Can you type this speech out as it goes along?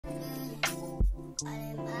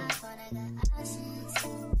Hi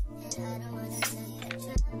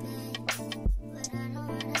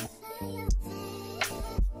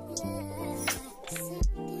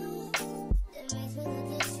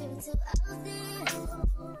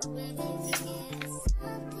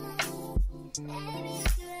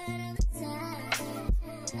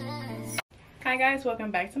guys,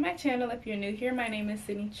 welcome back to my channel. If you're new here, my name is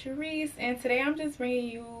Sydney Charisse, and today I'm just bringing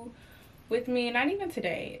you with me, not even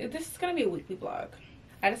today, this is gonna be a weekly vlog.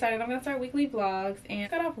 I decided I'm gonna start weekly vlogs, and I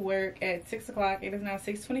got off work at 6 o'clock. It is now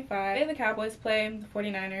 6:25. Today the Cowboys play the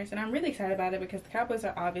 49ers, and I'm really excited about it because the Cowboys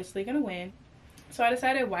are obviously gonna win. So I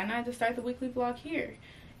decided, why not just start the weekly vlog here?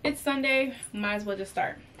 It's Sunday, might as well just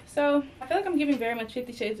start. So I feel like I'm giving very much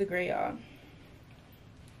 50 Shades of Grey, y'all.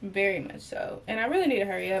 Very much so, and I really need to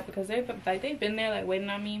hurry up because they've been there like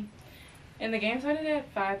waiting on me, and the game started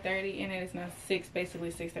at 5:30 and it is now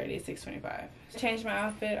basically 6:30. It's 6:25. Change my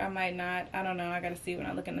outfit, I might not, I don't know, I gotta see when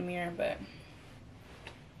I look in the mirror, but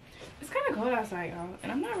it's kind of cold outside, y'all,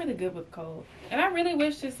 and I'm not really good with cold, and I really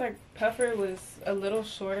wish this like puffer was a little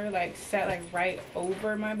shorter, like sat like right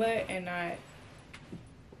over my butt and not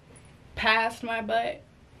past my butt.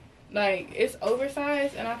 Like, it's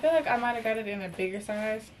oversized, and I feel like I might have got it in a bigger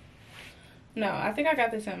size. No, I think I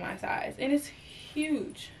got this in my size, and it's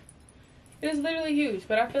huge. It is literally huge,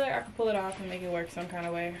 but I feel like I could pull it off and make it work some kind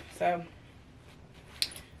of way. So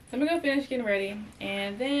let me go finish getting ready,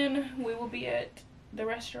 and then we will be at the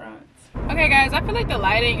restaurant. Okay guys, I feel like the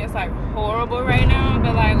lighting is like horrible right now,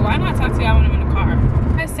 but like, why not talk to y'all when I'm in the car?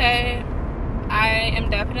 Like I said, I am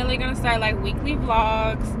definitely gonna start like weekly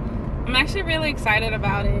vlogs. I'm actually really excited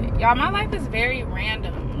about it. Y'all, my life is very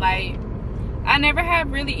random. Like, I never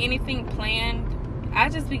have really anything planned. I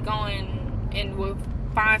just be going and will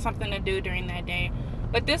find something to do during that day.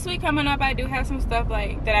 But this week coming up, I do have some stuff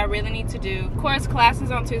like that I really need to do. Of course, classes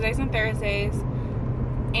on Tuesdays and Thursdays.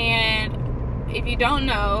 And if you don't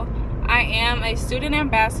know, I am a student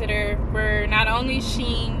ambassador for not only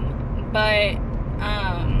Shein, but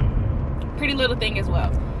Pretty Little Thing as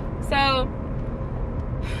well. So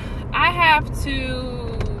I have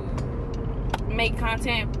to make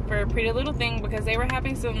content for Pretty Little Thing because they were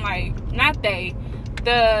having some, like,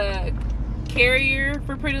 the carrier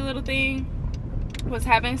for Pretty Little Thing was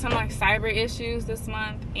having some like cyber issues this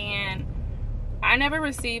month, and I never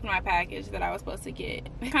received my package that I was supposed to get.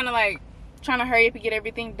 Kind of like trying to hurry up and get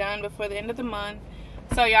everything done before the end of the month.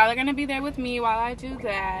 So y'all are gonna be there with me while I do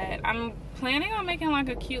that. I'm planning on making like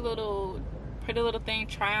a cute little Pretty Little Thing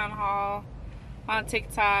try on haul on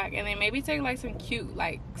TikTok, and then maybe take like some cute,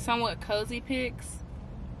 like somewhat cozy pics.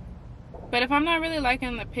 But if I'm not really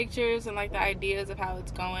liking the pictures and like the ideas of how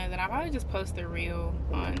it's going, then I'll probably just post the reel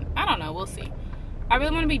on, I don't know, we'll see. I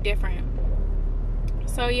really want to be different.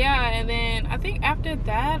 So yeah, and then I think after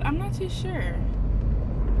that, I'm not too sure.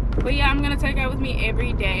 But yeah, I'm gonna take y'all with me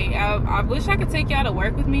every day. I wish I could take y'all to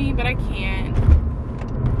work with me, but I can't.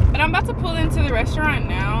 But I'm about to pull into the restaurant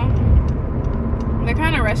now. They're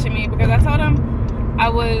kind of rushing me because I told them I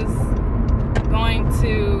was going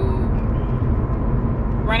to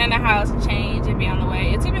run in the house, change, and be on the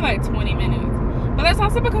way. It took me like 20 minutes. But that's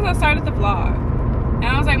also because I started the vlog. And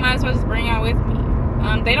I was like, might as well just bring y'all with me.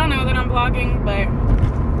 They don't know that I'm vlogging, but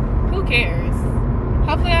who cares?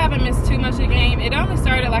 Hopefully I haven't missed too much of the game. It only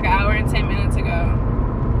started like an hour and 10 minutes ago.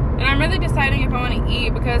 And I'm really deciding if I want to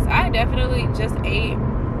eat because I definitely just ate.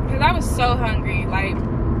 Because I was so hungry. Like,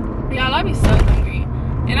 y'all, I be so hungry.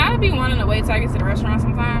 And I would be wanting to wait till I get to the restaurant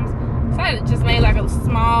sometimes. So I just made like a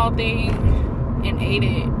small thing and ate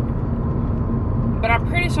it. But I'm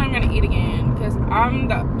pretty sure I'm going to eat again. Because I'm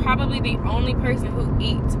probably the only person who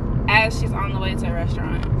eats as she's on the way to a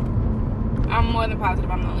restaurant. I'm more than positive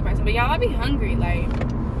I'm the only person. But y'all, I be hungry. Like,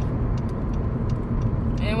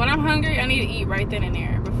 and when I'm hungry, I need to eat right then and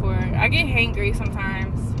there. Before I get hangry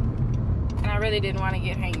sometimes. And I really didn't want to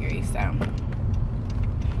get hangry. So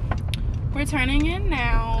we're turning in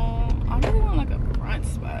now. I really want like a brunch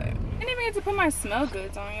spot. I didn't even get to put my smell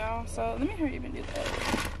goods on, y'all. So let me hurry up and do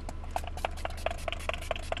that.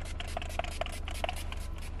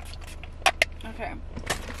 Okay.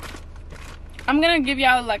 I'm gonna give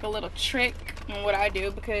y'all like a little trick on what I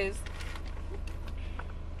do, because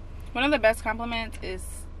one of the best compliments is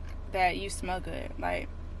that you smell good. Like,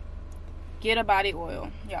 get a body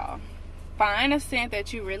oil, y'all. Find a scent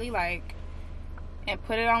that you really like and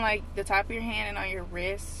put it on like the top of your hand and on your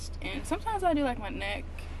wrist. And sometimes I do like my neck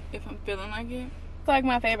if I'm feeling like it. It's like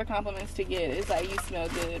my favorite compliments to get is like, you smell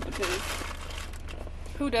good, because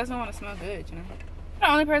who doesn't want to smell good, you know? I'm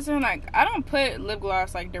the only person, like, I don't put lip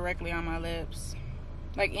gloss like directly on my lips.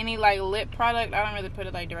 Like any like lip product, I don't really put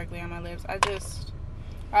it like directly on my lips. I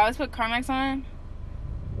always put Carmex on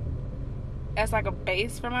as like a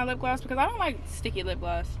base for my lip gloss because I don't like sticky lip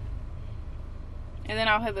gloss. And then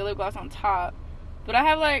I'll have the lip gloss on top. But I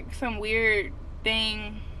have like some weird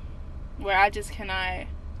thing where I just cannot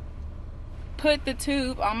put the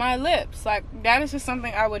tube on my lips. Like, that is just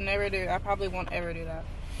something I would never do. I probably won't ever do that.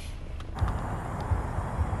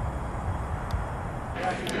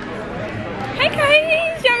 Hey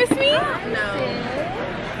guys, y'all miss me? No.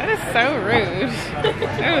 That is so rude.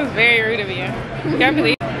 That was very rude of you. Can't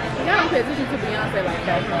believe. Y'all don't pay attention to Beyonce like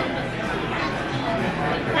that.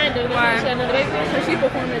 Kind of. Why? Because she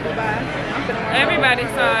performed in Dubai. I'm finna watch Everybody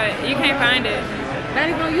saw it. You can't find it. Not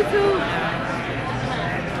even on YouTube.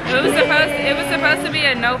 It was supposed to be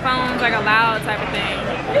a no phones, like allowed type of thing.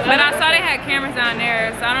 But I saw they had cameras down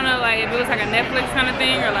there, so I don't know like if it was like a Netflix kind of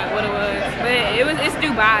thing or like what it was. But it's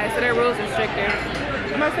Dubai, so their rules are stricter.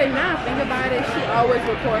 I'm gonna say now, think about it, she always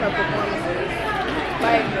record her performances.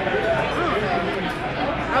 Like,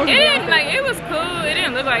 I don't know. It didn't like it was cool. It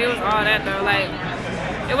didn't look like it was all that though. Like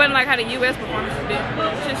it wasn't like how the US performances did.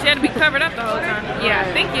 She had to be covered up the whole time. Yeah,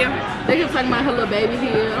 thank you. They keep talking about her little baby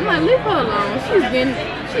here. I'm like, leave her alone.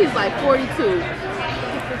 She's like 42.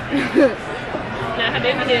 Not her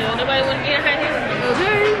baby here. Nobody want to get her here.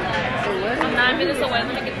 Okay. So what? I'm 9 minutes away. I'm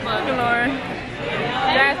gonna get the phone. Good Lord.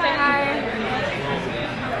 Dad, say hi.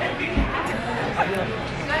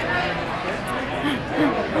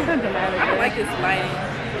 I don't like this lighting.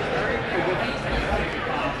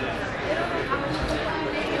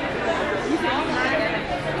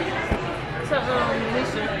 So,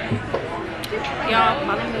 Lisa. Y'all,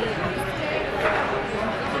 follow me.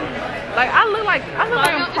 Like I look like I'm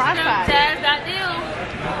cross-eyed. Jazz.deal.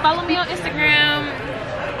 Follow me on Instagram.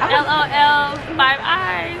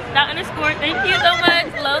 LOL5eyes._. Thank you so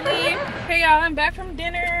much. Lowly. Hey y'all, I'm back from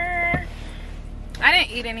dinner. I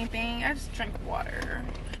didn't eat anything. I just drank water.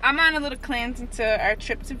 I'm on a little cleanse into our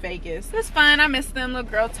trip to Vegas. It was fun. I missed them.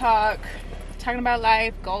 Little girl talk, talking about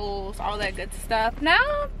life, goals, all that good stuff.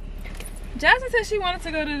 Now, Jasmine said she wanted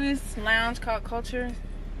to go to this lounge called Culture.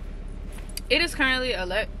 It is currently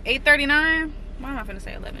 8:39. Why am I finna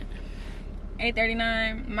say 11?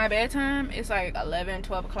 8:39. My bedtime is like 11,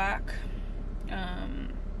 12 o'clock.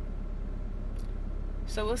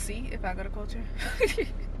 So we'll see if I go to Culture.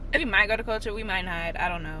 We might go to Culture, we might not. I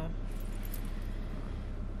don't know.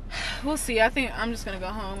 We'll see. I think I'm just gonna go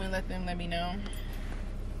home and let me know,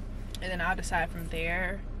 and then I'll decide from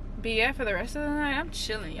there. But yeah, for the rest of the night, I'm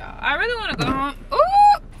chilling, y'all. I really want to go home.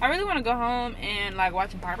 Ooh! I really want to go home and like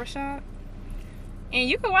watch Barbershop. And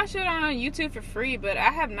you can watch it on YouTube for free, but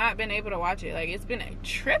I have not been able to watch it. Like, it's been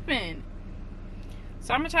tripping.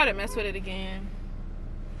 So I'm gonna try to mess with it again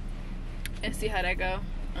and see how that go.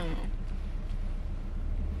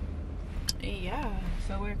 Yeah,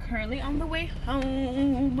 so we're currently on the way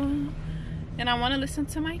home, and I want to listen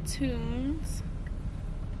to my tunes.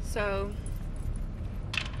 So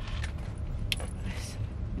let's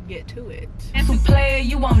get to it. As a player,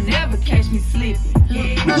 you won't never catch me slipping.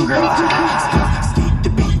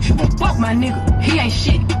 Fuck my nigga, he ain't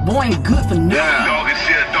shit. Boy ain't good for nothing. Dog and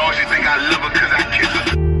shit, dog. She think I love her cause I kiss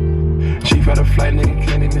her. Chief out of flight, nigga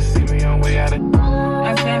can't even see me on way out of.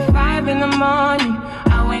 I said 5 in the morning.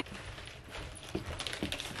 I went.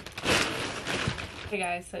 Hey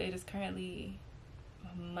guys, so it is currently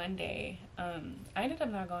Monday. I ended up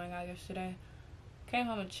not going out yesterday. Came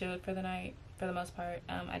home and chilled for the night for the most part.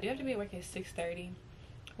 I do have to be at work at 6:30,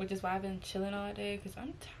 which is why I've been chilling all day because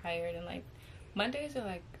I'm tired, and like Mondays are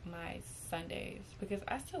like my Sundays because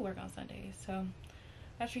I still work on Sundays, so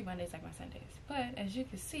I treat Mondays like my Sundays. But as you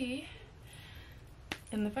can see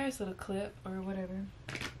in the first little clip or whatever,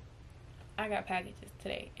 I got packages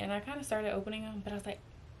today, and I kind of started opening them, but I was like,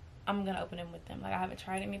 I'm gonna open them with them. Like, I haven't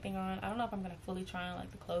tried anything on. I don't know if I'm gonna fully try on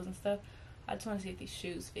like the clothes and stuff. I just want to see if these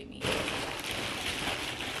shoes fit me.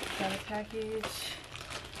 Got a package.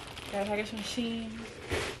 Got a package from Shein.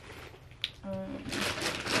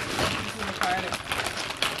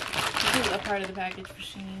 This is a part of the package for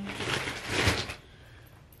Shein.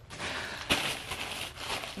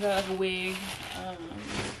 Got like a wig.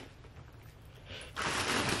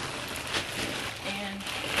 And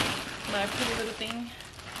my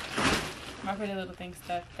pretty little thing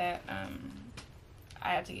stuff that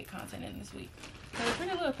I have to get content in this week. So the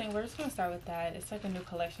pretty little thing, we're just gonna start with that. It's like a new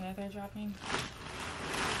collection that they're dropping.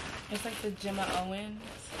 It's like the Gemma Owens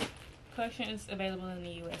collection. Is available in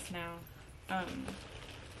the US now.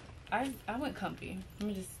 I went comfy. Let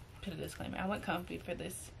me just put a disclaimer. I went comfy for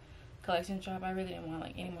this collection drop. I really didn't want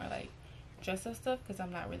like any more like dress up stuff because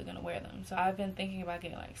I'm not really gonna wear them. So I've been thinking about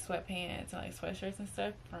getting like sweatpants and like sweatshirts and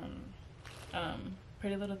stuff from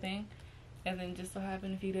Pretty Little Thing. And then just so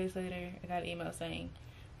happened a few days later, I got an email saying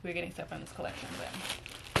we're getting stuff from this collection.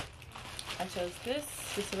 But I chose this.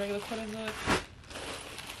 Just a regular quarter zip.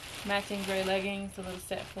 Matching gray leggings, a little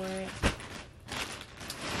set for it.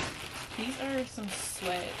 These are some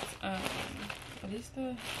sweats. Are these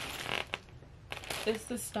the... This is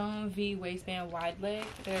the Stone V waistband wide leg.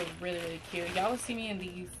 They're really, really cute. Y'all will see me in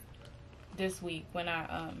these this week when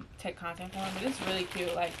I take content for them. But it's really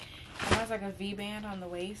cute. Like, it has like a V band on the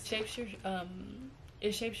waist.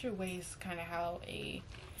 It shapes your waist kind of how a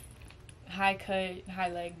high cut,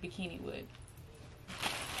 high leg bikini would.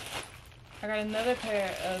 I got another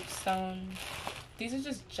pair of Stone. These are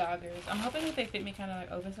just joggers. I'm hoping that they fit me kind of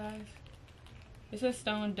like oversized. It's a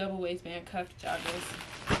Stone double waistband cuffed joggers.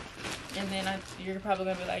 And then you're probably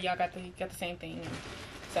gonna be like, y'all got the same thing,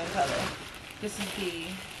 same color. This is the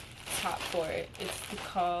top for it. It's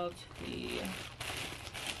called the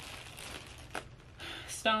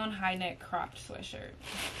Stone high neck cropped sweatshirt.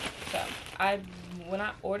 So when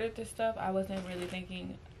I ordered this stuff, I wasn't really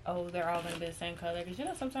thinking, oh, they're all gonna be the same color, because you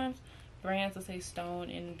know sometimes brands will say Stone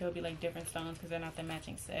and there'll be like different stones because they're not the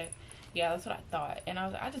matching set. Yeah, that's what I thought. And I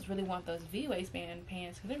was like, I just really want those V waistband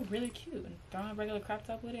pants because they're really cute. And throw on a regular crop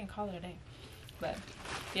top with it and call it a day. But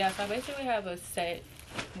yeah, so I basically have a set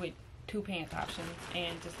with 2 pants options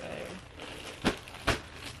and just a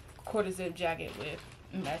quarter zip jacket with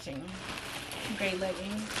matching gray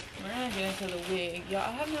leggings. We're gonna get into the wig. Y'all,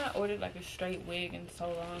 I have not ordered like a straight wig in so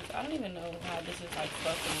long, so I don't even know how this is like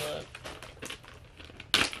supposed to look.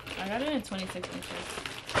 I got it in 26 inches.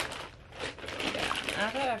 I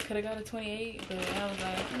thought I could have got a 28, but I was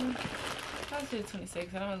like, I'll do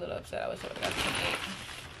 26, and I'm a little upset. I wish I would have got 28.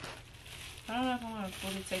 I don't know if I want to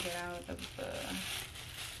fully take it out of the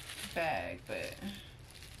bag, but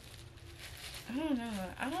I don't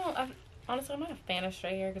know. Honestly, I'm not a fan of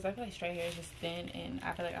straight hair because I feel like straight hair is just thin, and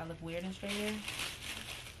I feel like I look weird in straight hair.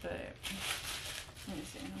 But let me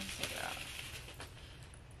see. Let's take it out.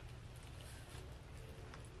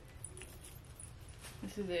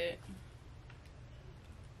 This is it.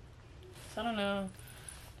 So I don't know,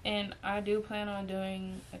 and I do plan on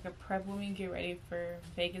doing like a prep when we get ready for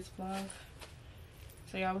Vegas vlog.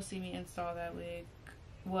 So y'all will see me install that wig.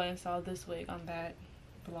 Well, install this wig on that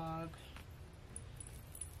vlog.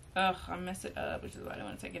 Ugh, I messed it up, which is why I don't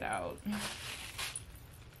want to take it out.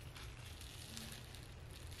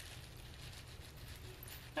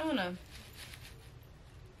 I don't know.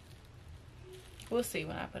 We'll see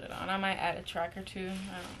when I put it on. I might add a track or two.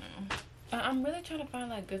 I don't know. I'm really trying to find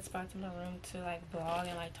like good spots in my room to like vlog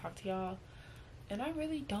and like talk to y'all, and I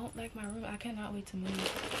really don't like my room. I cannot wait to move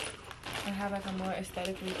and have like a more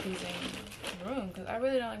aesthetically pleasing room, because I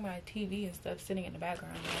really don't like my TV and stuff sitting in the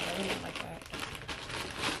background. Like, I really don't like that.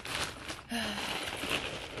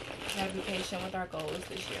 Gotta be patient with our goals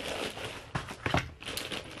this year though.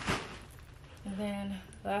 And then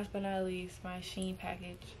last but not least, my Shein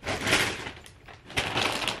package.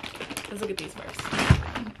 Let's look at these first.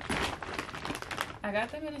 I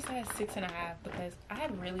got them in a size 6.5 because I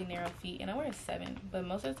have really narrow feet and I wear a 7. But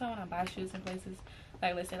most of the time when I buy shoes in places,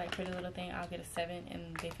 like let's say like Pretty Little Thing, I'll get a 7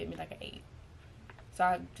 and they fit me like an 8. So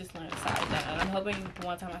I just learned to size down. And I'm hoping the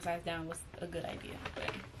one time I sized down was a good idea.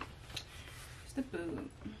 But it's the boot.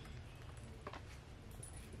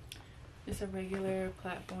 It's a regular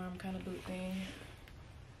platform kind of boot thing.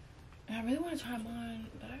 And I really want to try them on,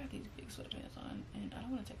 but I got these big sweatpants on and I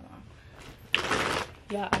don't want to take them off.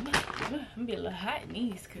 Yeah, I'm gonna be a little hot in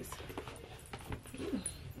these because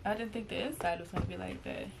I didn't think the inside was gonna be like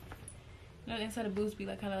that. You know, the inside of boots be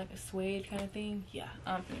like kind of like a suede kind of thing. Yeah,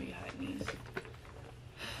 I'm gonna be hot in these.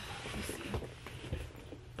 Let's see.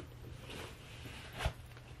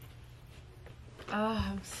 Oh,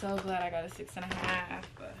 I'm so glad I got a 6.5.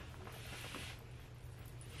 But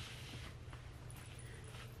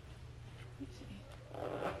let's see.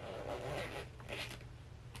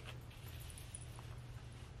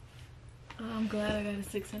 Oh, I'm glad I got a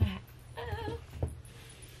 6.5.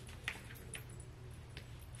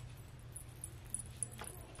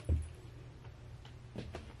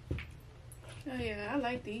 Oh yeah, I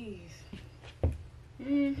like these.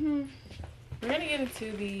 We're gonna get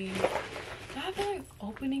into the. I feel like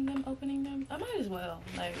opening them. I might as well.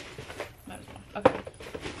 Like, might as well. Okay.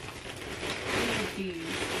 These.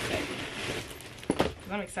 Because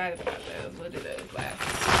I'm excited about those. We'll do those last.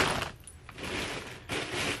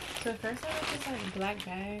 So first I have this like black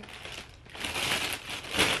bag,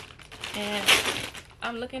 and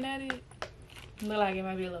I'm looking at it. Look like it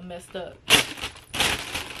might be a little messed up.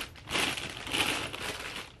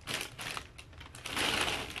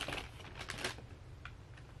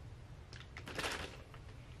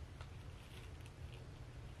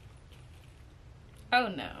 Oh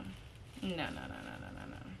no. No.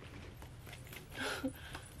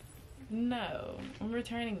 No, I'm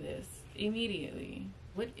returning this immediately.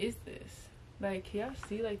 What is this? Like, can y'all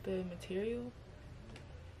see like the material?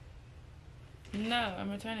 No,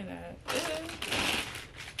 I'm returning that. Ew.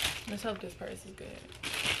 Let's hope this purse is good.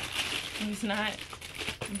 If it's not,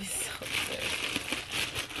 it'll be so good.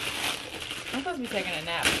 I'm supposed to be taking a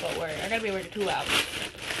nap before work. I gotta be at work in 2 hours.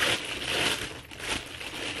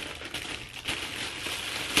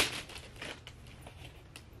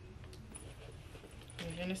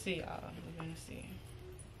 We're gonna see, y'all. We're gonna see.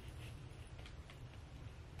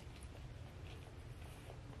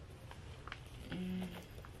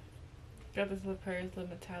 Got this little purse, little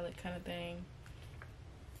metallic kind of thing.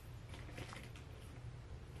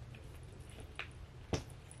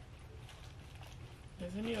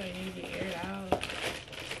 Does anybody need to be aired out?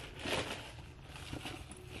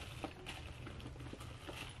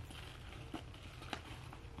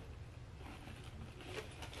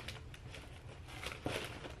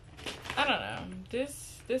 I don't know.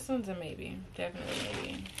 This one's a maybe. Definitely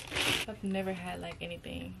maybe. I've never had like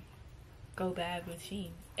anything go bad with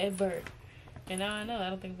Shein ever. And now I know I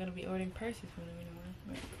don't think I'm gonna be ordering purses from them anymore.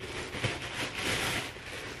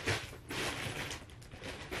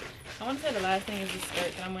 I want to say the last thing is the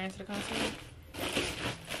skirt that I'm wearing to the concert.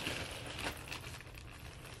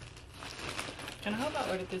 And I hope I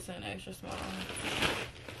ordered this in extra small.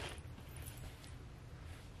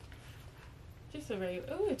 Just a regular.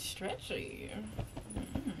 Oh, it's stretchy.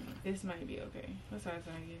 This might be okay. What size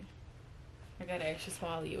did I get? I got an extra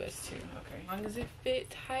small US too. Okay. As long as it fit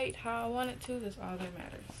tight how I want it to, that's all that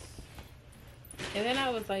matters. And then I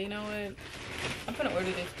was like, you know what? I'm gonna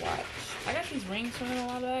order this watch. I got these rings from them a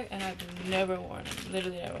while back and I've never worn them.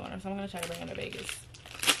 Literally never worn them. So I'm gonna try to bring them to Vegas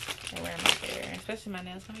and wear them out there. Especially my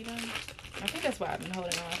nails gonna be done. I think that's why I've been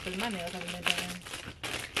holding on, because my nails haven't been done.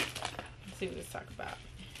 Let's see what let's talk about.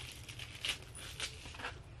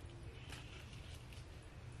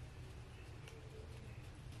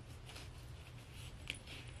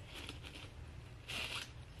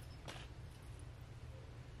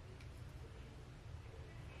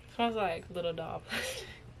 Smells like little doll plastic.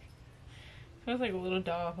 Smells like a little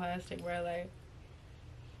doll plastic, bro. Like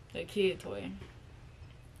a kid toy.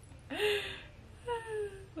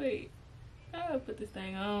 Wait, I gotta put this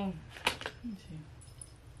thing on. Let me see.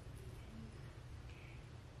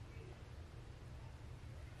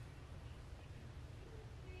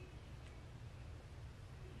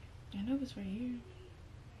 I know it's right here.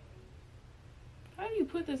 How do you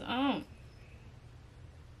put this on?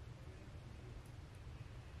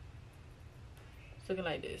 It's looking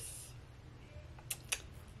like this.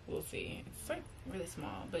 We'll see. It's like really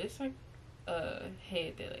small, but it's like a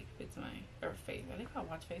head that like fits my or face. Are they called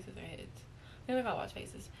watch faces or heads? I think they're called watch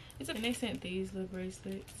faces. It's a, and they sent these little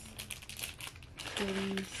bracelets.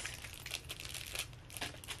 These.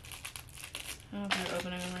 I don't know if I'm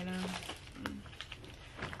opening them right now.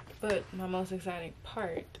 But my most exciting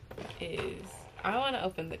part is I want to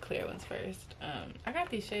open the clear ones first. I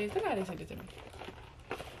got these shades. Look how they sent it to me.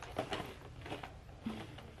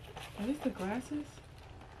 Are these the glasses?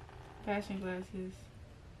 Fashion glasses.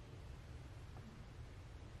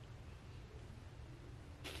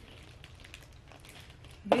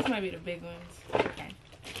 These might be the big ones. Okay.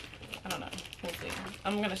 I don't know. We'll see.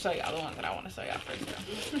 I'm going to show y'all the ones that I want to show y'all first though.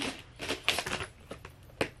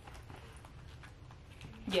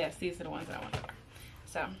 Yes, these are the ones that I want to wear.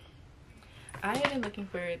 So, I have been looking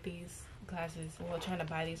for these glasses. Well, trying to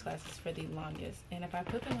buy these glasses for the longest. And if I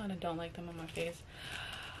put them on and don't like them on my face,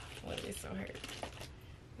 well, it so hurt.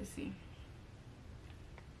 Let's see.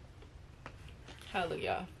 How I look,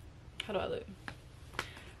 y'all? How do I look?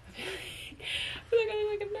 I feel like I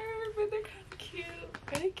look like a nerd, but they're kind of cute.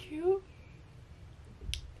 Are they cute?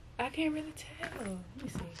 I can't really tell. Let me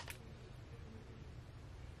see.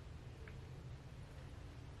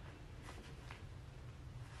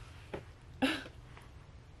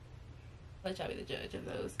 Let y'all be the judge of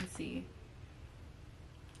those and see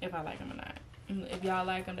if I like them or not. If y'all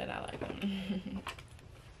like them, then I like them.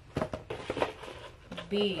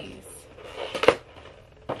 These.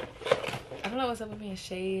 I don't know what's up with me in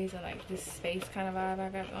shades and like this space kind of vibe I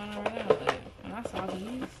got going on right now, but when I saw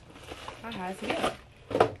these, I had to get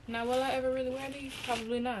them. Now, will I ever really wear these?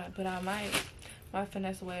 Probably not, but I might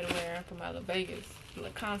finesse a way to wear them for my little Vegas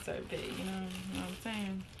little concert day, you know what I'm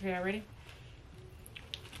saying? Okay, y'all ready?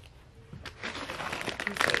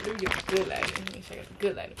 Let me get a good lighting. Let me check out the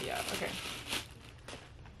good lighting for y'all. Okay.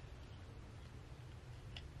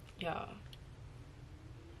 Y'all.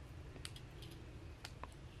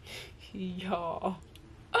 Y'all.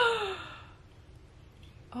 Oh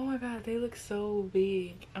my god, they look so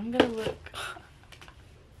big. I'm gonna look.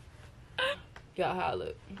 Y'all, how I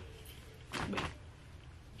look? Wait.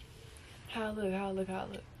 How I look, how I look, how I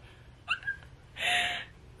look.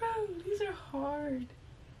 Bro, these are hard.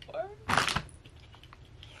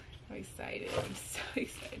 I'm excited. I'm so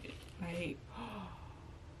excited. Like,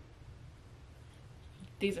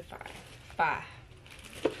 these are 5.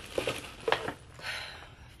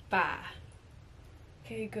 5.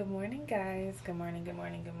 Okay, good morning, guys. Good morning, good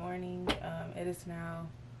morning, good morning. It is now,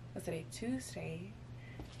 what's today? Tuesday.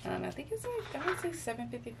 I think it's like, I would say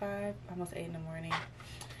 7:55, almost 8 in the morning.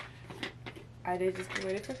 I did just get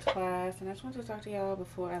ready for class, and I just wanted to talk to y'all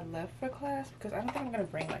before I left for class, because I don't think I'm gonna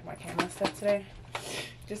bring like my camera stuff today,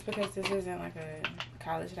 just because this isn't like a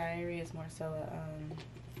college diary. It's more so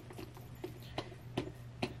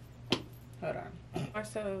more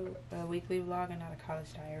so a weekly vlog and not a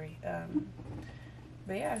college diary.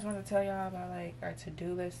 But yeah, I just wanted to tell y'all about like our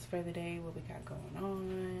to-do list for the day, what we got going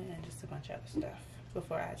on, and just a bunch of other stuff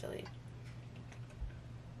before I had to leave.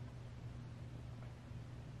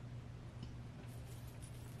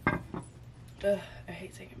 Ugh, I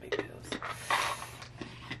hate taking big pills.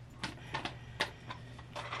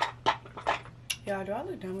 Y'all, do I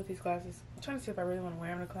look dumb with these glasses? I'm trying to see if I really want to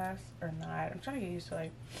wear them to class or not. I'm trying to get used to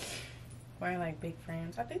like wearing like big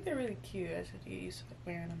frames. I think they're really cute. I should get used to like,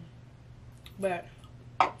 wearing them. But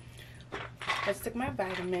let's take my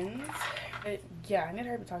vitamins. Yeah, I need to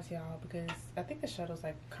hurry up and talk to y'all because I think the shuttle's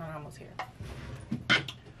like kind of almost here.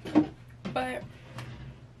 But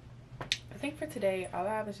I think for today, all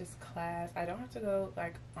I have is just class. I don't have to go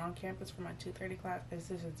like on campus for my 2:30 class. This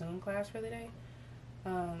is a Zoom class for the day.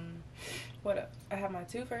 What else? I have my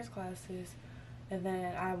 2 first classes, and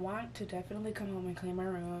then I want to definitely come home and clean my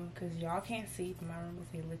room because y'all can't see, but my room is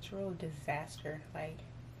a literal disaster. Like,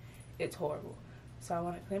 it's horrible. So I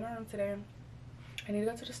want to clean my room today. I need to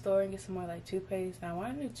go to the store and get some more like toothpaste, and I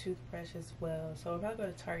want a new toothbrush as well. So I'll probably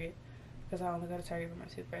go to Target because I only go to Target for my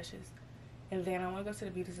toothbrushes. And then I want to go to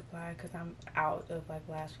the beauty supply because I'm out of like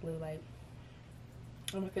Lash Glue. Like,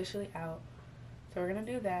 I'm officially out. So we're going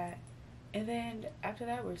to do that. And then after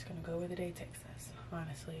that, we're just going to go where the day takes us,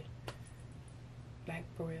 honestly. Like,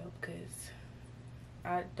 for real, because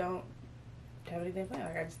I don't have anything planned.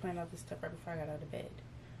 Like, I just planned out this stuff right before I got out of bed.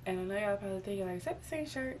 And I know y'all probably thinking, like, is that the same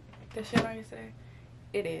shirt that shit on yesterday?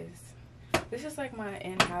 It is. This is like my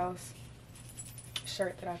in-house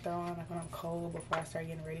shirt that I throw on like when I'm cold before I start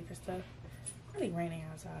getting ready for stuff. It's really raining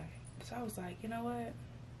outside. So I was like, you know what?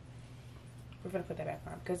 We're gonna put that back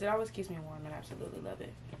on because it always keeps me warm and I absolutely love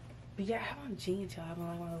it. But yeah, I have on jeans, y'all. I have on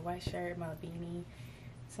like my little white shirt, my beanie,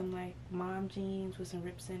 some like mom jeans with some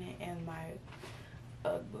rips in it, and my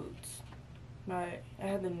Ugg boots. I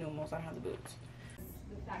have the Numos, I don't have the boots.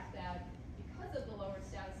 The fact that because of the lower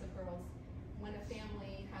status of girls, when a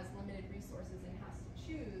family has limited resources and has to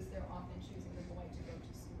choose, they're often choosing the boy to go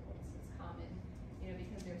to school. This is common, you know,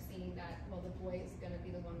 because they're seeing that, well, the boy is going to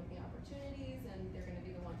be the one with the opportunities and they're going to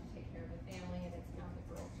be the one to take care of the family, and it's not the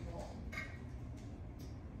girl's role.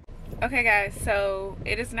 Okay guys, so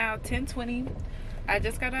it is now 10:20. I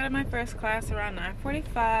just got out of my first class around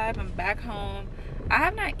 9:45. I'm back home. I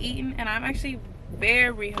have not eaten and I'm actually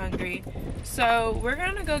very hungry. So we're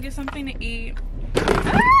gonna go get something to eat.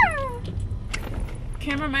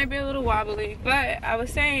 Camera might be a little wobbly, but I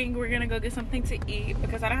was saying we're gonna go get something to eat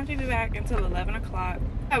because I don't have to be back until 11 o'clock.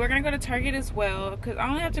 We're gonna go to Target as well because I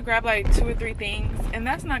only have to grab like 2 or 3 things and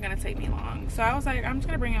that's not gonna take me long. So I was like, I'm just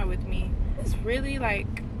gonna bring it with me. It's really like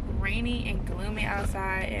rainy and gloomy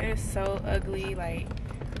outside. It is so ugly. Like,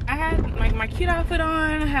 I had like my cute outfit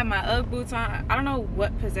on, I had my Ugg boots on. I don't know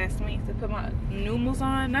what possessed me to put my Numos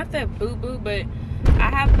on, not the boot, but I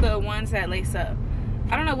have the ones that lace up.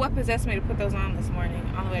 I don't know what possessed me to put those on this morning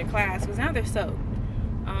on the way to class because now they're soaked.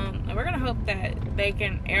 And we're gonna hope that they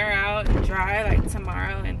can air out and dry like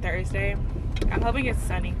tomorrow and Thursday. I'm hoping it's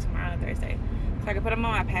sunny tomorrow and Thursday so I can put them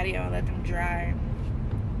on my patio and let them dry,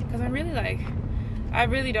 because I really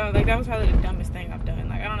don't like, that was probably the dumbest thing I've done.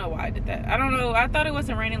 Like, I don't know why I did that. I don't know, I thought it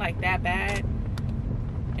wasn't raining like that bad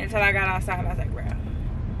until I got outside and I was like, bruh.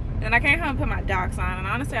 And I came home and put my Docs on, and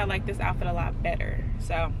honestly I like this outfit a lot better.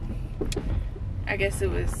 So I guess I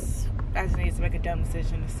just need to make a dumb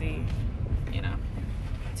decision to see, you know,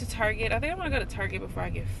 to Target. I think I want to go to Target before I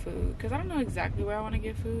get food because I don't know exactly where I want to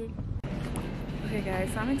get food. Okay guys,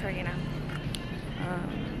 so I'm in Target now.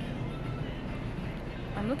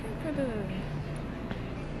 I'm looking for the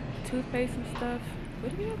toothpaste and stuff.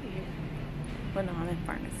 Would it be over here? Well, no, I'm in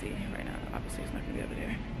pharmacy right now. Obviously it's not gonna be over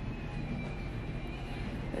there.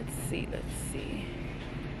 Let's see.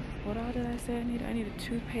 What all did I say I need? I need a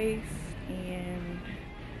toothpaste and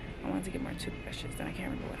I wanted to get more toothbrushes and I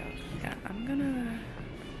can't remember what else. Yeah, I'm gonna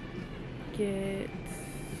get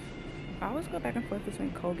I always go back and forth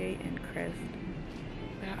between Colgate and Crest.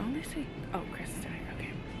 But I only see, oh, Crest is down here,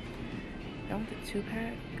 okay. I want the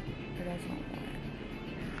 2-pack, but that's not one.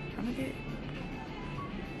 I'm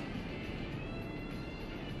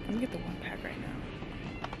gonna get the 1-pack right now.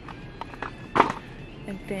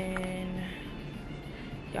 And then,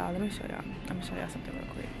 y'all, let me show y'all. I'm gonna show y'all something real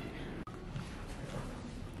quick.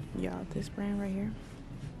 Y'all, this brand right here.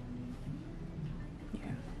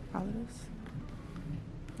 Yeah, all of this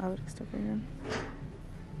stuff right here.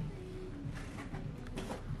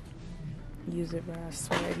 Use it, bro. I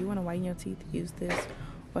swear, if you want to whiten your teeth, use this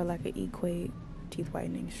or like an Equate teeth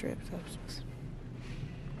whitening strip. So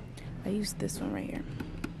I used this one right here.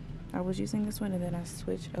 I was using this one and then I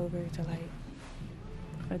switched over to like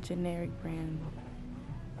a generic brand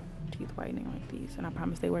teeth whitening like these, and I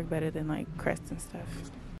promise they work better than like Crest and stuff.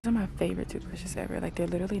 These are my favorite toothbrushes ever. Like, they're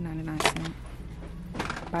literally 99¢.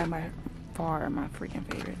 By far my freaking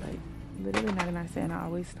favorite. Like, literally 99¢. I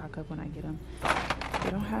always stock up when I get them. They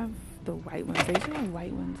don't have the white ones. They usually have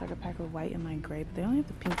white ones, like a pack of white and like gray, but they only have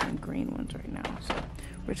the pink and green ones right now. So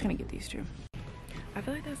we're just gonna get these two. I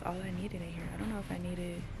feel like that's all I needed in here. I don't know if I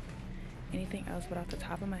needed anything else, but off the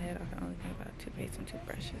top of my head, I can only think about toothpaste and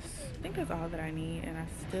toothbrushes. I think that's all that I need, and I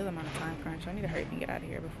still am on a time crunch. I need to hurry and get out of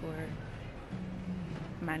here before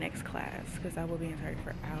my next class, because I will be in Target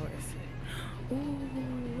for hours. Ooh,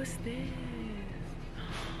 what's this?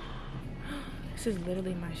 This is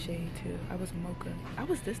literally my shade too. I was mocha. I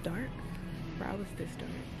was this dark? Bro, I was this dark.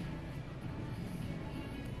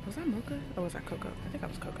 Was I mocha or was I cocoa? I think I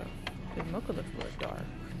was cocoa. Because mocha looks a little dark.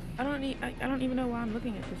 I don't even know why I'm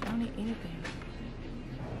looking at this. I don't need anything.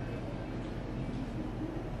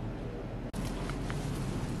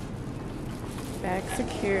 Bag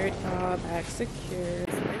secured, y'all. Bag secured.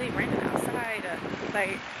 It's really raining outside.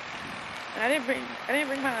 And I didn't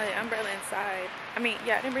bring my umbrella inside. I mean,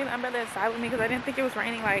 yeah, I didn't bring the umbrella inside with me because I didn't think it was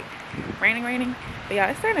raining, like raining. But yeah,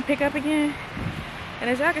 it's starting to pick up again. And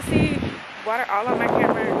as y'all can see, water all on my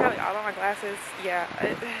camera, probably all on my glasses. Yeah,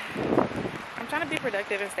 I'm trying to be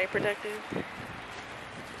productive and stay productive.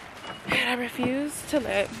 And I refuse to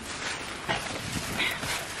let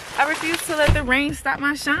the rain stop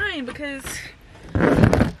my shine, because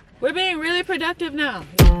we're being really productive now.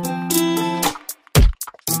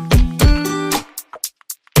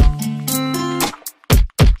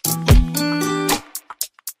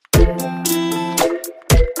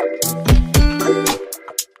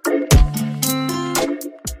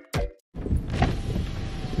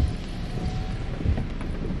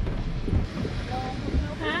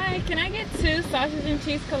 Can I get 2 sausage and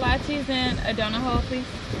cheese kolaches and a donut hole, please?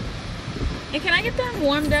 And can I get them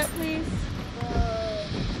warmed up, please?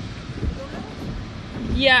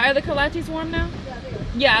 Yeah, are the kolaches warm now?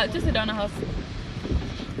 Yeah, just a donut hole.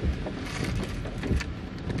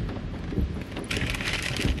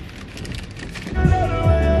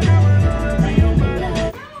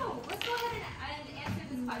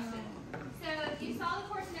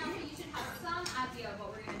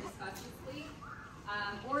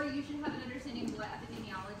 Or you should have an understanding of what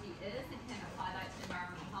epidemiology is and can apply that to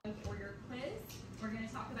environmental health or your quiz. We're going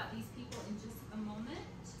to talk about these people in just a moment.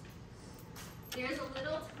 There's a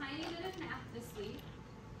little tiny bit of math this week.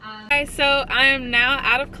 Okay, so I am now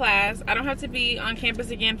out of class. I don't have to be on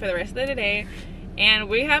campus again for the rest of the day. And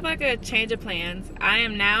we have like a change of plans. I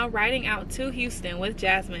am now riding out to Houston with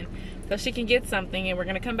Jasmine so she can get something, and we're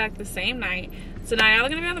going to come back the same night. So now y'all are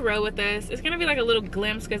going to be on the road with us. It's going to be like a little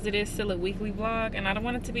glimpse because it is still a weekly vlog, and I don't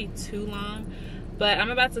want it to be too long. But I'm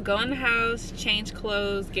about to go in the house, change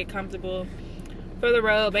clothes, get comfortable for the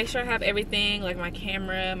road. Make sure I have everything, like my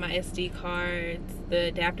camera, my SD cards, the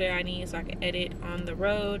adapter I need so I can edit on the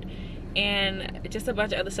road, and just a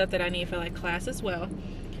bunch of other stuff that I need for like class as well.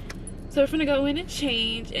 So we're gonna go in and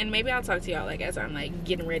change, and maybe I'll talk to y'all like as I'm like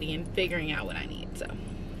getting ready and figuring out what I need. So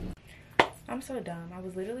I'm so dumb. I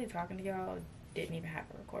was literally talking to y'all, didn't even have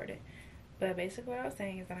to record it. But basically what I was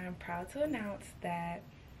saying is that I'm proud to announce that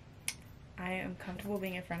I am comfortable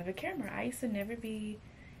being in front of a camera. I used to never be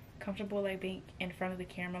comfortable like being in front of the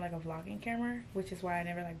camera, like a vlogging camera, which is why I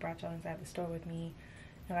never like brought y'all inside the store with me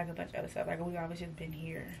and like a bunch of other stuff. Like, we always just been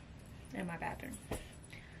here in my bathroom.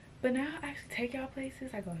 But now I actually take y'all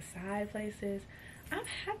places. I go inside places. I'm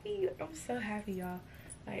happy. I'm so happy, y'all.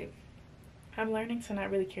 Like, I'm learning to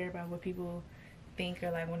not really care about what people think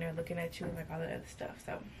or like when they're looking at you and like all the other stuff.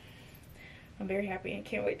 So I'm very happy and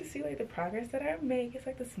can't wait to see like the progress that I make. It's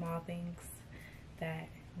like the small things that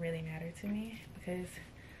really matter to me, because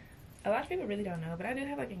a lot of people really don't know, but I do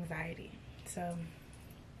have like anxiety. So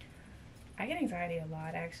I get anxiety a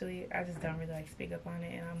lot, actually. I just don't really like speak up on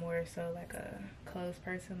it, and I'm more so like a closed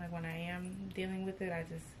person. Like when I am dealing with it, I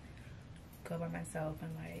just go by myself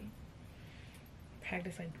and like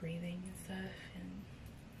practice like breathing and stuff.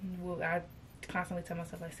 And well, I constantly tell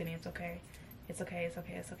myself like, Sydney, it's okay, it's okay, it's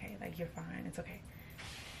okay, it's okay, like you're fine, it's okay.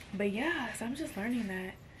 But yeah, so I'm just learning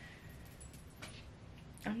that.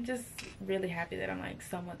 I'm just really happy that I'm like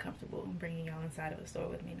somewhat comfortable bringing y'all inside of a store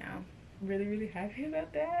with me now. Really happy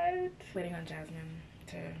about that. Waiting on Jasmine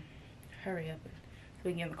to hurry up so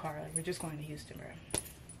we can get in the car. Like, we're just going to Houston, bro.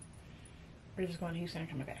 We're just going to Houston and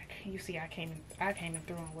coming back. You see, I came in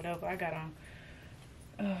through on whatever I got on.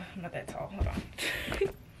 I'm not that tall. Hold on.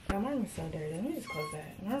 My room is so dirty. Let me just close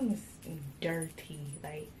that. My room is dirty.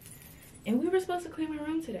 Like, and we were supposed to clean my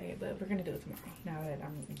room today, but we're gonna do it tomorrow. Now that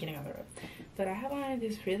I'm getting on the road. But I have on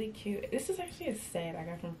this really cute. This is actually a set I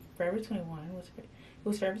got from Forever 21. It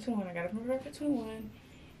was Forever 21. I got it from Forever 21,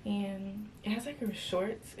 and it has like a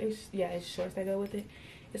shorts. It's shorts that go with it.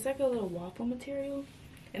 It's like a little waffle material,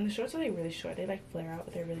 and the shorts are like really short. They like flare out,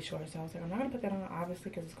 but they're really short. So I was like, I'm not gonna put that on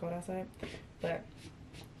obviously because it's cold outside. But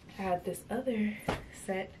I had this other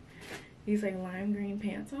set, these like lime green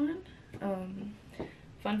pants on.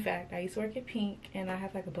 Fun fact, I used to work at Pink, and I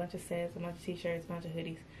have like a bunch of sets, a bunch of t-shirts, a bunch of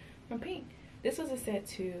hoodies from Pink. This was a set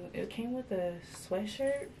too. It came with a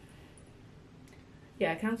sweatshirt.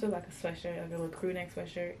 Yeah, it comes with like a sweatshirt, like a little crew neck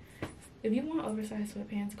sweatshirt. If you want oversized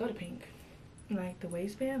sweatpants, go to Pink. Like, the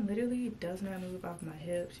waistband literally does not move off my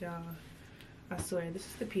hips, y'all. I swear. This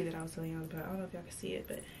is the P that I was telling y'all about. I don't know if y'all can see it,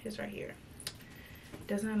 but it's right here.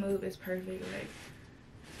 Does not move. It's perfect. Like,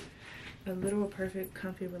 a literal perfect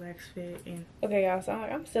comfy relaxed fit. And okay, y'all, so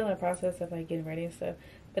I'm still in the process of like getting ready and stuff,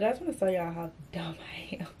 but I just want to tell y'all how dumb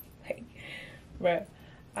I am. Like, bruh,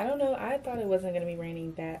 I don't know, I thought it wasn't gonna be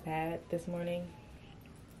raining that bad this morning,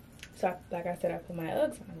 so like I said, I put my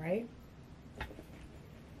Uggs on, right?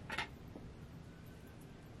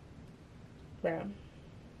 Bruh,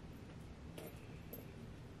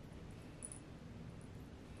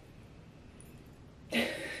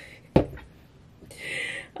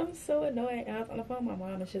 I'm so annoyed. I was on the phone with my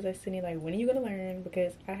mom and she's like, Sydney, like, when are you gonna learn?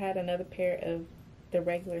 Because I had another pair of the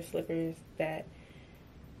regular slippers that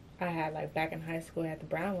I had like back in high school. I had the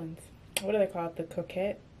brown ones. What are they called? The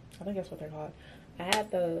Coquette? I think that's what they're called. I had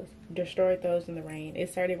those, destroyed those in the rain. It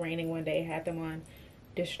started raining one day, had them on,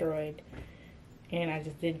 destroyed. And I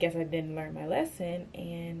just guess I didn't learn my lesson.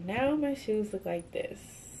 And now my shoes look like this.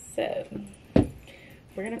 So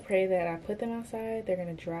we're gonna pray that I put them outside, they're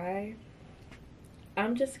gonna dry.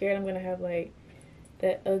 I'm just scared I'm gonna have like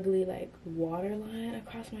that ugly like water line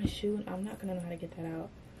across my shoe, and I'm not gonna know how to get that out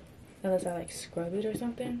unless I like scrub it or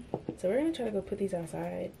something. So we're gonna try to go put these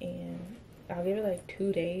outside, and I'll give it like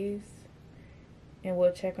 2 days and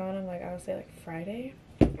we'll check on them, like I would say like Friday.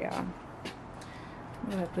 Yeah, I'm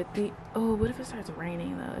gonna put the, oh, what if it starts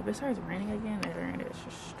raining though? If it starts raining again, they're gonna get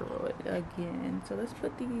destroyed again. So let's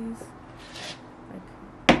put these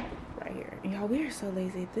like right here. Y'all, we are so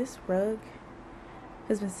lazy. This rug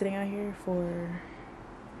has been sitting out here for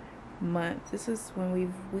months. This is when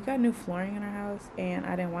we got new flooring in our house, and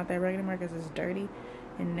I didn't want that rug anymore because it's dirty,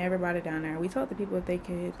 and never brought it down there. We told the people if they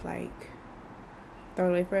could like throw it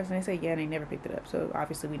away for us, and they said yeah, and they never picked it up. So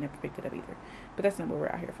obviously we never picked it up either. But that's not what we're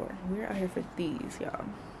out here for. We're out here for these, y'all.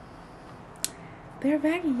 They're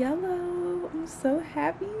back yellow. I'm so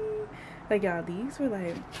happy. Like, y'all, these were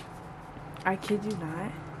like, I kid you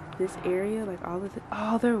not, this area, like all of the,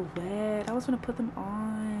 oh, they're wet. I was gonna put them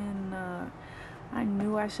on. I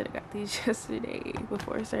knew I should have got these yesterday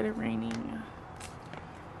before it started raining.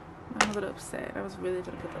 I'm a little upset. I was really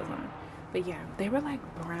gonna put those on, but yeah, they were like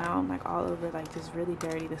brown, like all over, like just really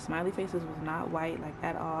dirty. The smiley faces was not white like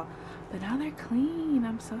at all, but now they're clean.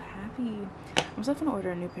 I'm so happy. I'm still gonna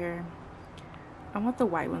order a new pair. I want the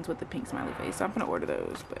white ones with the pink smiley face, so I'm gonna order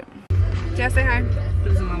those. But just say hi.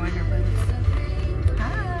 This is my white hair friends.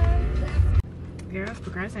 Girl, I was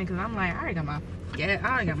procrastinating because I'm like, I already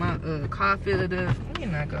got my car filled up. We're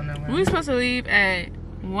not going nowhere. We're supposed to leave at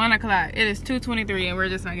 1 o'clock. It is 2:23 and we're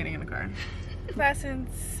just not getting in the car. Class in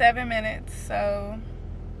 7 minutes, so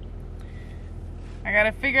I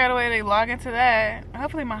gotta figure out a way to log into that.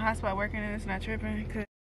 Hopefully my hotspot working and it's not tripping. Cause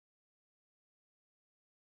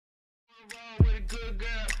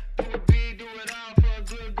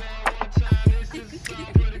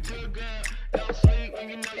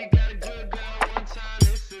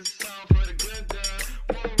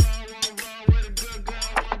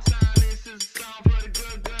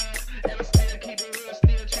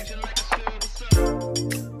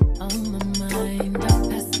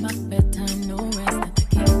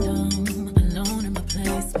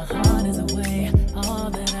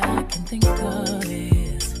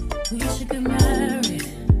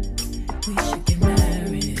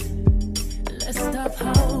Let's stop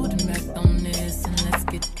holding back on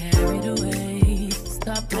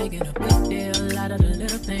making a big deal out of the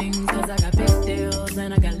little things. Cause I got big deals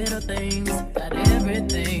and I got little things. Got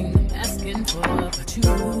everything I'm asking for. But you,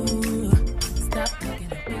 stop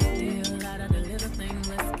making a big deal out of the little things.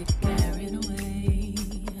 Let's get carried away.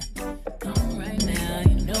 Come right now,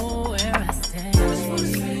 you know where I stand. I just wanna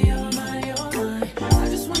say you're mine, you're mine. I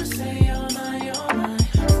just wanna say you're mine, you're mine.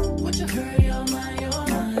 What you heard, you're mine, you're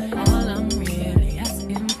mine. All I'm really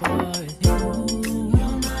asking for is you.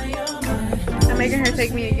 You're mine, you're mine. I'm making her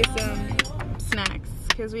take me to get some snacks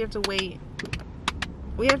because we have to wait.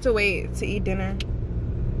 We have to wait to eat dinner.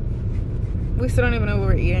 We still don't even know what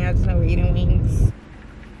we're eating. I just know we're eating wings.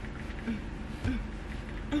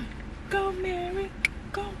 Go, Mary.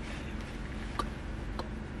 Go.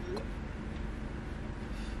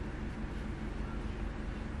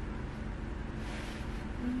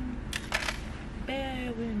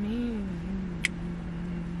 Bear with me.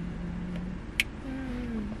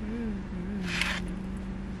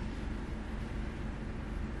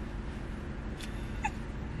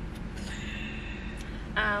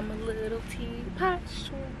 I'm a little teapot.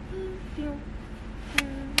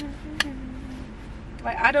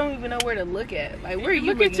 Like, I don't even know where to look at. Like, where are you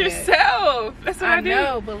Look looking at yourself. That's what I do.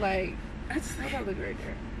 know, but like, I just I gotta look right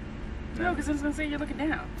there. no, because I was gonna say you're looking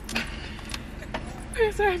down.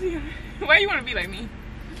 Sorry. Why you want to be like me?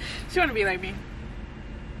 She want to be like me.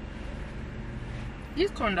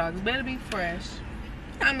 These corn dogs better be fresh.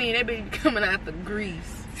 I mean, they be coming out the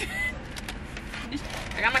grease.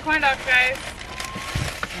 I got my corn dogs, guys.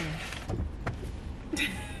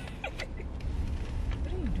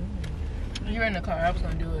 What are you doing? You're in the car. I was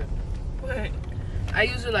gonna do it. What? I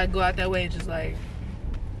usually like go out that way and just like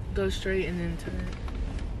go straight and then turn.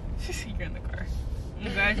 You're in the car.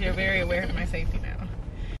 I'm glad you're very aware of my safety now.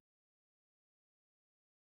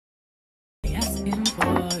 Asking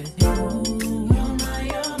for is you. You're mine,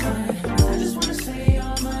 you're mine. I just wanna say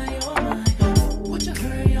you're mine, you're mine. What you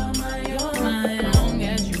heard, you're mine, you're mine. Long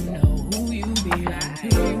as you know who you belong to.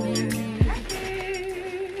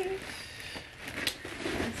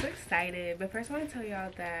 I'm so excited. But first I want to tell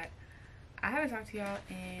y'all that I haven't talked to y'all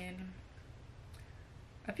in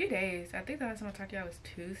a few days. I think the last time I talked to y'all was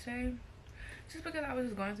Tuesday. Just because I was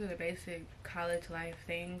just going through the basic college life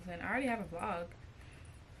things, and I already have a vlog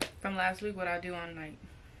from last week, what I do on like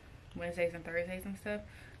Wednesdays and Thursdays and stuff.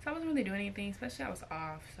 So I wasn't really doing anything, especially I was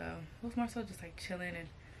off, so it was more so just like chilling and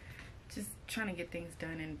just trying to get things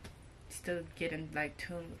done and still get in like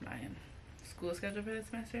tune with my school schedule for this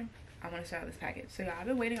semester. I want to start this package. So yeah, I've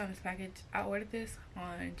been waiting on this package. I ordered this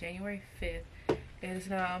on January 5th. It is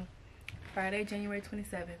now Friday, January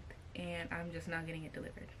 27th, and I'm just now getting it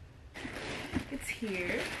delivered. It's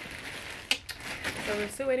here. So we're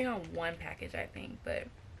still waiting on one package, I think, but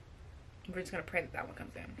we're just gonna pray that that one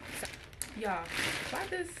comes in. So, y'all, why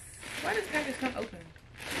does package come open?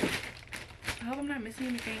 I hope I'm not missing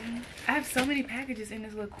anything. I have so many packages in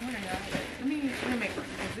this little corner, y'all. Let me make one,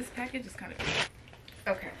 because this package is kind of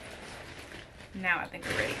okay. Now I think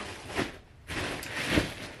we're ready.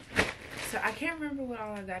 So I can't remember what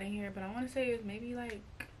all I got in here, but I want to say it's maybe like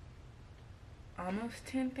almost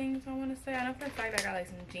 10 things. I want to say. I know for a fact I got like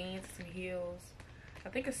some jeans, some heels, I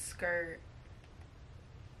think a skirt.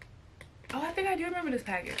 Oh, I think I do remember this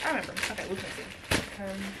package. I remember. Okay, we'll see.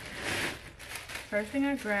 First thing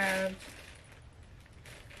I grabbed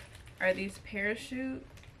are these parachute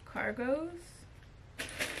cargos.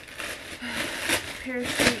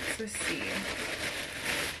 Parachutes, let's see.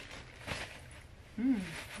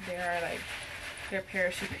 They are like, they're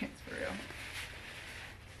parachute pants for real.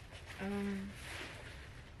 And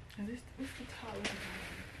this, what's the top?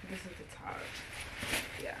 This is the top.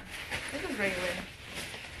 Yeah, this is regular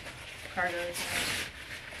cargos.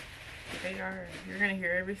 They are, you're gonna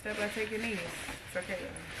hear every step I take in these. It's okay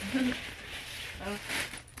though.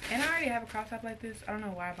 And I already have a crop top like this. I don't know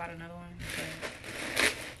why I bought another one,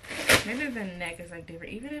 but maybe the neck is like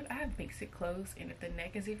different. Even if I have basic clothes and if the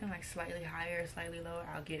neck is even like slightly higher or slightly lower,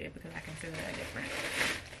 I'll get it because I consider that different.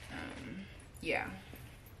 Yeah.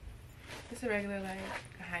 It's a regular like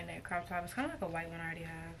a high neck crop top. It's kind of like a white one I already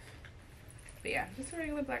have. But yeah, just a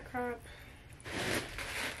regular black crop.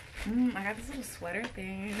 I got this little sweater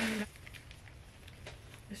thing.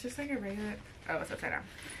 It's just like a regular, oh, it's upside down.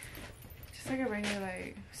 Just like a regular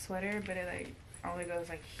like sweater, but it like only goes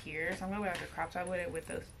like here. So I'm gonna wear like a crop top with it with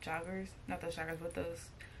those joggers, not those joggers, with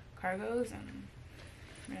those cargos, and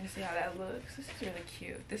I'm gonna see how that looks. This is really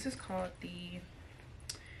cute. This is called the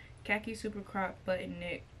Khaki Super Crop Button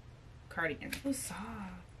Knit Cardigan. So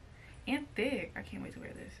soft and thick. I can't wait to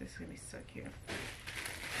wear this. This is gonna be so cute.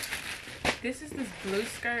 This is this blue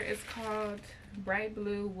skirt. It's called Bright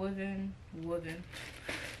Blue Woven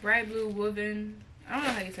I don't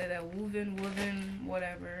know how you say that. Woven,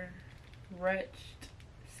 whatever. Ruched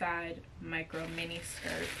side micro mini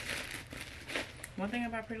skirt. One thing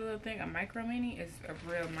about Pretty Little Thing, a micro mini is a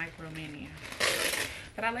real micro mini.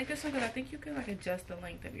 But I like this one because I think you can like adjust the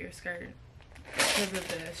length of your skirt because of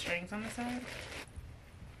the strings on the side.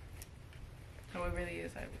 So it really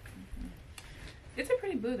is like, it's a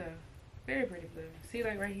pretty blue though. Very pretty blue. See,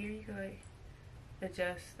 like right here, you can like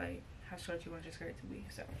adjust like how short you want your skirt to be.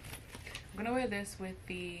 So I'm gonna wear this with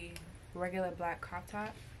the regular black crop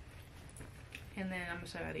top, and then I'm gonna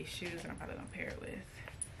show you these shoes and I'm probably gonna pair it with.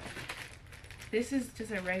 This is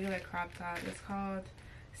just a regular crop top. It's called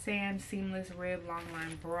Sand Seamless Rib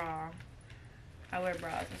Longline Bra. I wear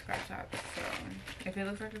bras as crop tops, so if it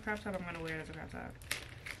looks like a crop top, I'm gonna wear it as a crop top.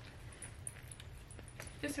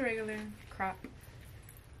 Just a regular crop.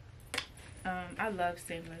 I love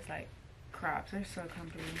seamless like crops. They're so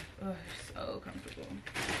comfortable. Oh, so comfortable.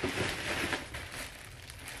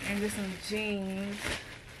 And just some jeans.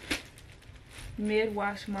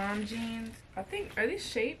 Mid-wash mom jeans. I think, are these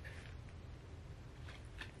Shape?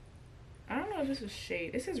 I don't know if this was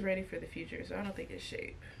Shape. This is Ready for the Future, so I don't think it's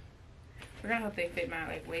Shape. We're gonna hope they fit my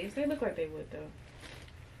like waist. They look like they would though.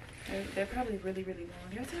 They're probably really, really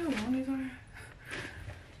long. Y'all see how long these are?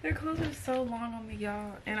 Their clothes are so long on me,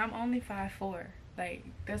 y'all. And I'm only 5'4". Like,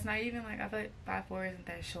 that's not even like, I feel like 5'4" isn't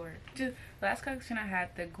that short. Just last collection I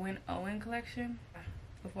had, the Gwen Owen collection.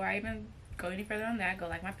 Before I even go any further on that, go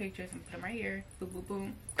like my pictures and put them right here. Boom, boom,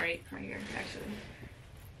 boom. Great, right here, actually.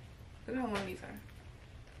 Look how long these are.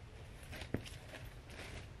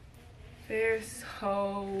 They're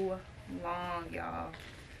so long, y'all.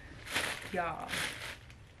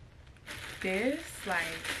 This, like,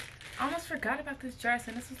 I almost forgot about this dress,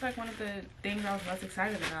 and this was like one of the things I was most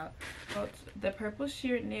excited about. So the purple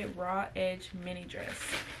sheer knit raw edge mini dress.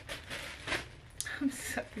 I'm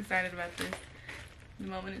so excited about this. The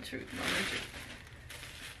moment of truth.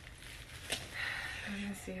 Let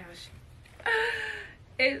me see how she.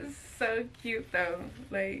 It's so cute though.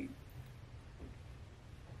 Like,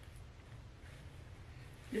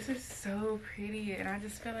 this is so pretty, and I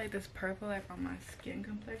just feel like this purple, like on my skin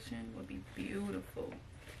complexion, would be beautiful.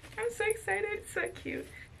 I'm so excited. It's so cute.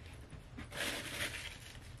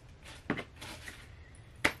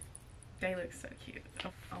 They look so cute.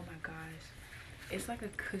 Oh my gosh. It's like a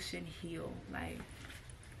cushion heel. Like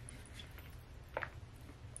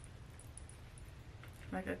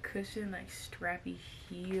a cushion, like strappy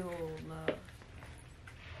heel. Love.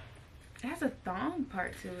 It has a thong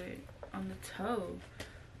part to it on the toe.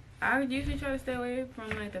 I would usually try to stay away from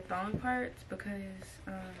like the thong parts because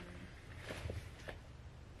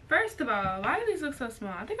first of all, why do these look so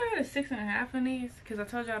small? I think I had a 6.5 on these because I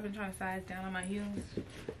told you I've been trying to size down on my heels.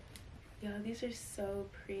 Yo, these are so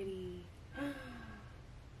pretty.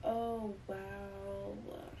 Oh wow.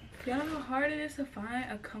 Y'all know how hard it is to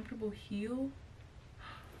find a comfortable heel?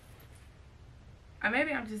 Or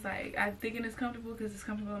maybe I'm just like, I'm thinking it's comfortable because it's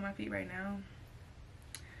comfortable on my feet right now.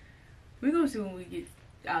 We're gonna see when we get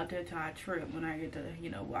out there to our trip, when I get to,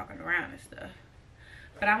 you know, walking around and stuff.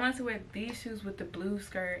 But I wanted to wear these shoes with the blue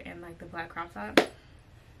skirt and like the black crop top.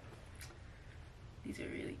 These are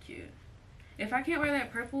really cute. If I can't wear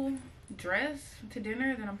that purple dress to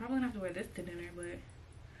dinner, then I'm probably gonna have to wear this to dinner, but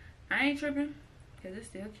I ain't tripping because it's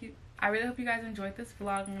still cute. I really hope you guys enjoyed this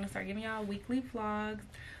vlog. I'm gonna start giving y'all weekly vlogs.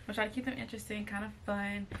 I'm gonna try to keep them interesting, kind of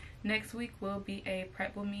fun. Next week will be a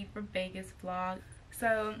prep with me for Vegas vlog.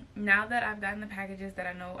 So now that I've gotten the packages that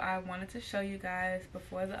I know I wanted to show you guys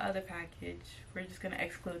before the other package, we're just gonna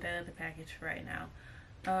exclude that other package for right now.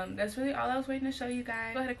 That's really all I was waiting to show you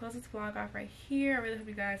guys. Go ahead and close this vlog off right here. I really hope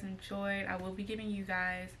you guys enjoyed. I will be giving you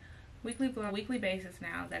guys weekly vlog, weekly basis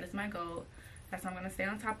now. That is my goal. That's how I'm gonna stay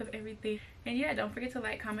on top of everything. And yeah, don't forget to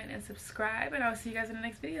like, comment, and subscribe, and I'll see you guys in the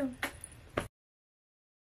next video.